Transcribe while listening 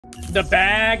The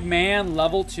Bagman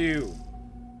level 2.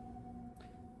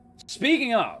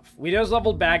 Speaking of, we just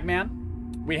leveled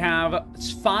Bagman. We have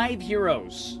 5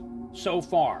 heroes so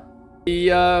far.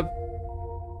 The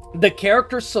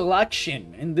character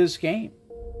selection in this game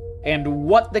and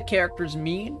what the characters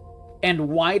mean and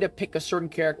why to pick a certain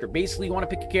character. Basically, you want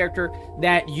to pick a character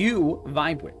that you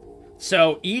vibe with.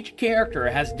 So each character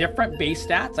has different base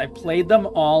stats. I played them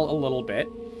all a little bit.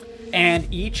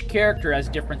 And each character has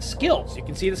different skills. You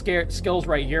can see the skills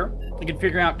right here. You can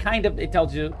figure out kind of, it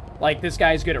tells you, like, this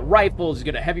guy's good at rifles, he's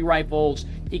good at heavy rifles,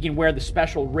 he can wear the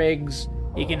special rigs,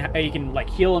 he can like,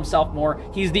 heal himself more.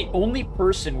 He's the only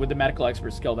person with the medical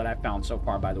expert skill that I've found so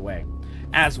far, by the way,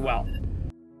 as well.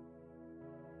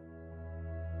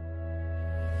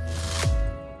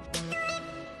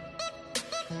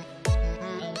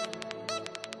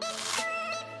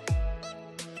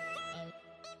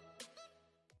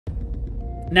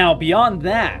 Now, beyond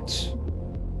that,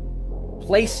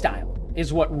 playstyle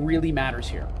is what really matters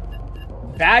here.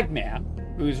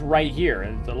 Bagman, who's right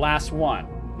here, the last one.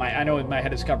 I know my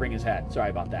head is covering his head. Sorry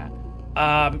about that.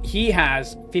 He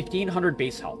has 1,500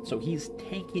 base health, so he's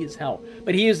tanky as hell.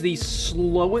 But he is the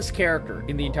slowest character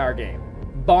in the entire game,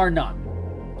 bar none.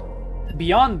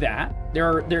 Beyond that,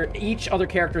 each other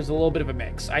character is a little bit of a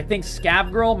mix. I think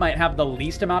Scav Girl might have the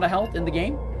least amount of health in the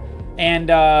game, and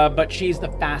but she's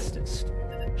the fastest.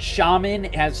 Shaman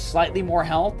has slightly more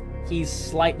health. He's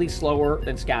slightly slower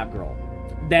than Scav Girl.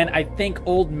 Then I think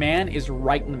Old Man is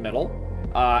right in the middle.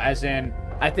 As in,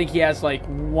 I think he has like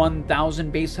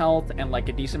 1,000 base health and like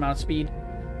a decent amount of speed.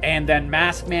 And then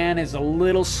Masked Man is a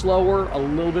little slower, a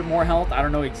little bit more health. I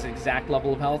don't know his exact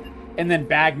level of health. And then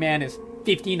Bagman is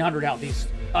 1,500 health. He's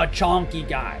a chonky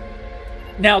guy.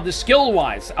 Now, the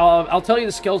skill-wise, I'll tell you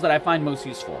the skills that I find most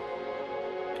useful.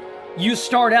 You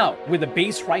start out with a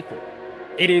base rifle.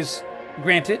 It is,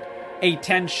 granted, a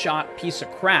 10-shot piece of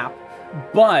crap,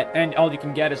 but, and all you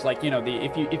can get is like, you know,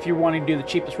 if you're wanting to do the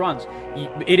cheapest runs,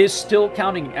 it is still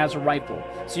counting as a rifle.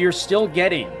 So you're still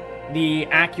getting the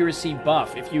accuracy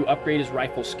buff if you upgrade his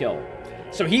rifle skill.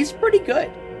 So he's pretty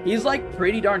good. He's like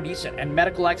pretty darn decent, and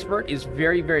Medical Expert is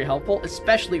very, very helpful,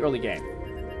 especially early game.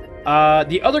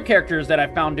 The other characters that I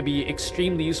found to be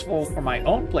extremely useful for my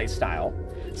own playstyle,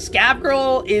 Scav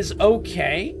Girl is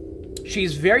okay.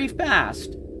 She's very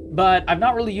fast, but I've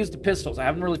not really used the pistols. I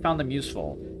haven't really found them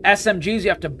useful. SMGs you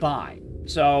have to buy.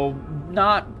 So,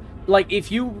 not... Like,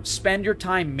 if you spend your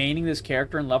time maining this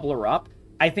character and level her up,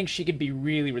 I think she could be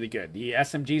really, really good. The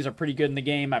SMGs are pretty good in the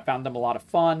game. I found them a lot of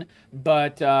fun.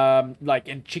 But,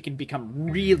 and she can become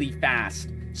really fast,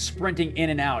 sprinting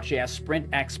in and out. She has Sprint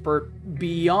Expert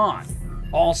beyond.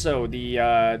 Also, the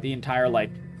entire, like,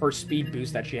 her speed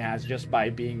boost that she has just by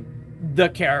being the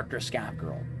character Scav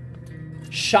Girl.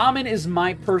 Shaman is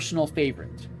my personal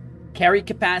favorite. Carry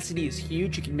capacity is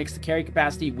huge. You can mix the carry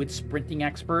capacity with Sprinting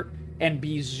Expert and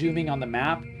be zooming on the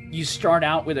map. You start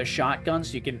out with a shotgun,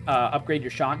 so you can upgrade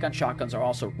your shotgun. Shotguns are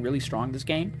also really strong in this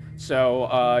game.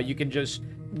 So you can just,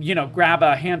 you know, grab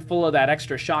a handful of that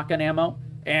extra shotgun ammo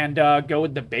and go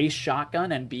with the base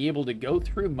shotgun and be able to go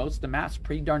through most of the maps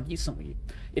pretty darn decently.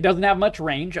 It doesn't have much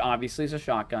range, obviously, it's a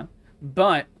shotgun,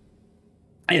 but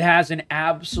it has an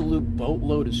absolute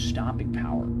boatload of stopping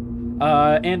power.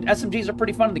 And SMGs are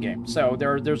pretty fun in the game. So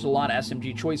there's a lot of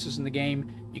SMG choices in the game.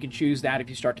 You can choose that if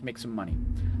you start to make some money.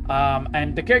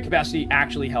 And the carry capacity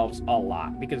actually helps a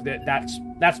lot because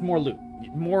that's more loot.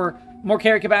 More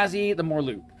carry capacity, the more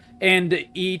loot. And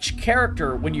each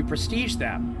character, when you prestige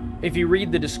them, if you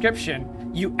read the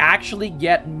description, you actually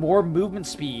get more movement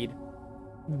speed,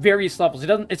 various levels.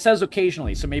 It says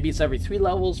occasionally, so maybe it's every 3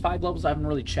 levels, 5 levels. I haven't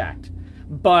really checked.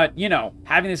 But, you know,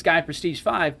 having this guy Prestige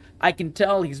 5, I can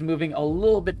tell he's moving a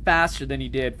little bit faster than he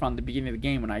did from the beginning of the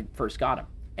game when I first got him.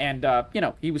 And, you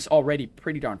know, he was already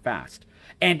pretty darn fast.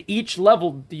 And each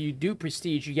level that you do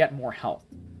Prestige, you get more health.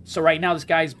 So right now, this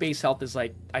guy's base health is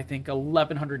like, I think,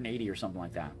 1,180 or something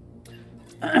like that.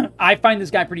 I find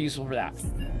this guy pretty useful for that.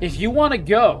 If you want to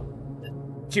go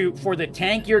for the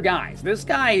tankier guys, this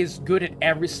guy is good at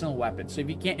every single weapon. So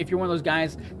if you're one of those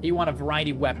guys that you want a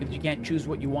variety of weapons, you can't choose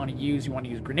what you want to use. You want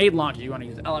to use grenade launchers, you want to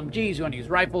use LMGs, you want to use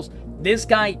rifles. This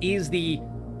guy is the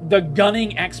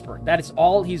gunning expert. That is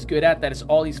all he's good at. That is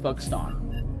all he's focused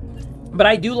on. But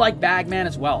I do like Bagman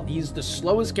as well. He's the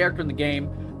slowest character in the game,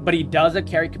 but he does have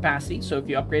carry capacity. So if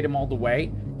you upgrade him all the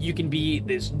way, you can be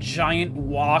this giant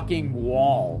walking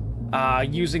wall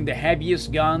using the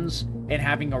heaviest guns and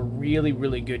having a really,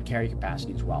 really good carry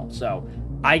capacity as well. So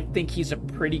I think he's a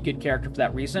pretty good character for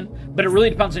that reason. But it really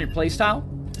depends on your playstyle.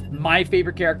 My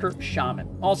favorite character,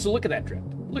 Shaman. Also, look at that drip.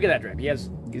 Look at that drip.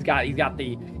 He's got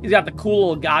the cool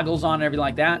little goggles on and everything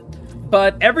like that.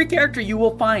 But every character you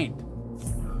will find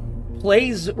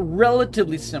plays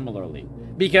relatively similarly.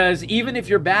 Because even if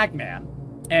you're Bagman,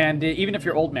 and even if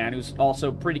you're Old Man, who's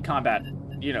also pretty combat,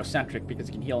 you know, centric because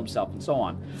he can heal himself and so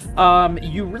on,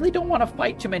 you really don't want to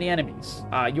fight too many enemies.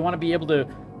 You want to be able to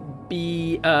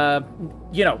be,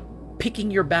 you know,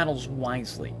 picking your battles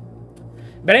wisely.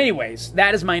 But anyways,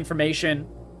 that is my information.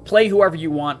 Play whoever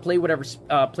you want. Play whatever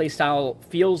play style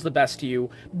feels the best to you.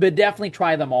 But definitely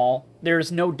try them all.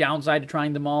 There's no downside to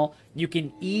trying them all. You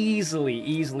can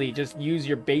easily just use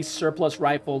your base surplus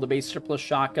rifle, the base surplus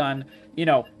shotgun. You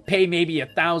know, pay maybe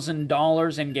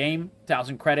 $1,000 in game,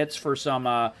 1,000 credits for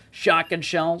some shotgun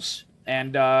shells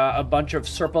and a bunch of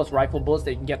surplus rifle bullets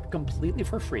that you can get completely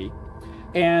for free.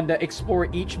 And explore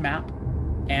each map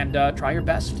and try your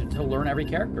best to learn every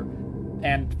character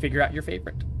and figure out your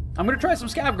favorite. I'm going to try some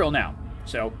Scav Girl now.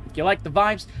 So, if you like the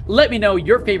vibes, let me know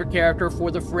your favorite character for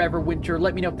the Forever Winter.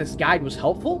 Let me know if this guide was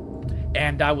helpful.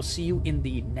 And I will see you in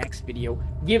the next video.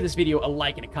 Give this video a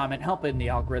like and a comment. Help it in the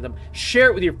algorithm. Share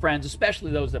it with your friends,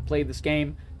 especially those that play this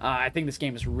game. I think this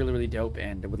game is really dope,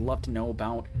 and I would love to know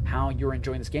about how you're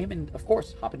enjoying this game. And, of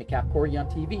course, hop into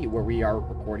CapCorgiTV, where we are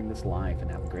recording this live, and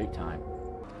have a great time.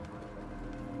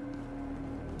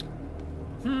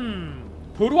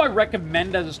 Who do I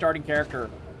recommend as a starting character?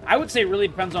 I would say it really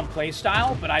depends on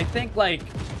playstyle, but I think, like...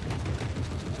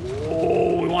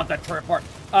 Oh, we want that turret part.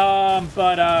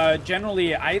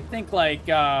 Generally, I think, like,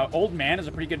 Old Man is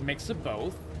a pretty good mix of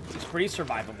both. He's pretty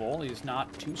survivable. He's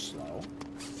not too slow.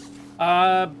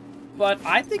 But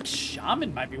I think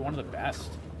Shaman might be one of the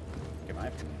best. In my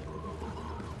opinion.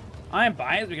 I am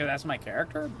biased because that's my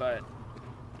character, but...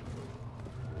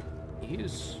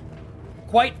 He's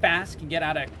quite fast, can get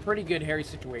out of pretty good hairy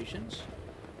situations.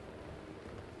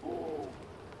 Oh,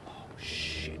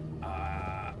 shit.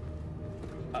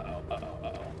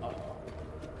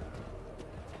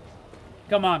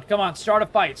 Come on, start a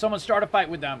fight. Someone start a fight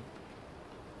with them.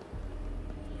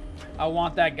 I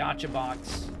want that gotcha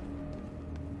box.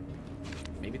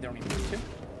 Maybe they don't even need to.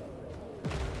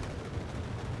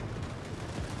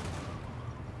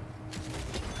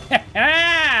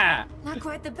 Not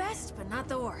quite the best, but not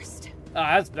the worst.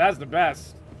 Oh, that's the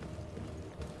best.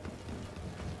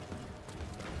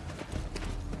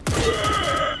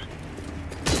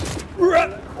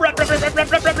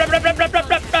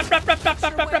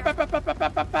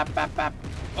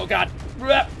 Oh god.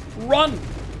 Run!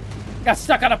 Got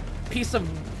stuck on a piece of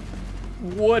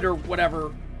wood or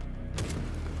whatever.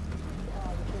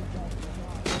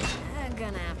 I'm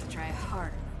gonna have to try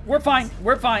harder. We're fine.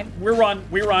 We're fine. We run.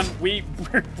 We're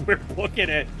booking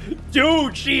it.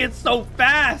 Dude, she is so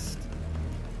fast.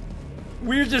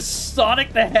 We're just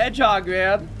Sonic the Hedgehog,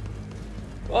 man.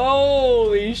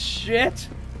 Holy shit.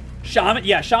 Shaman,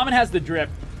 yeah, Shaman has the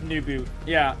drip, Nubu.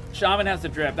 Yeah, Shaman has the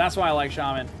drip. That's why I like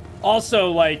Shaman.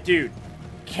 Also, like, dude,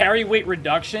 carry weight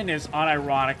reduction is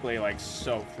unironically, like,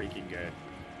 so freaking good.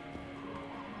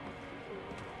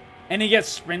 And he gets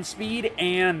sprint speed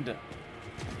and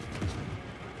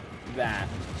that.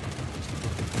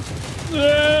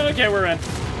 Okay, we're in.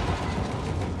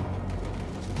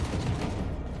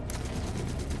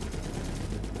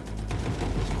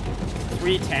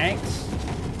 Three tanks?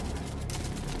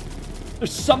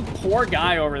 There's some poor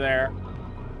guy over there.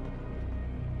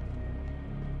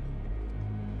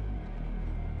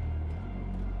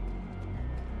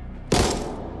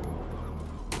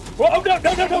 Oh,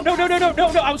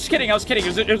 no. I was kidding. It was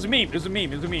a meme. It was a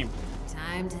meme.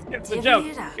 Time to It was a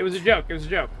joke. It was a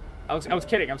joke. I was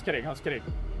kidding.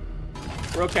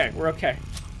 We're okay.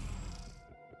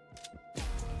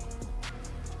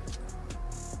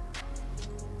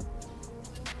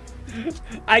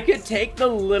 I could take the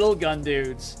little gun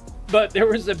dudes, but there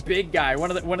was a big guy,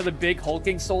 one of the big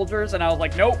hulking soldiers, and I was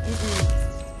like, nope.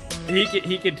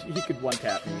 He could one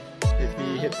tap me if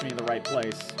he hits me in the right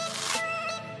place,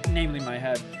 namely my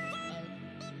head.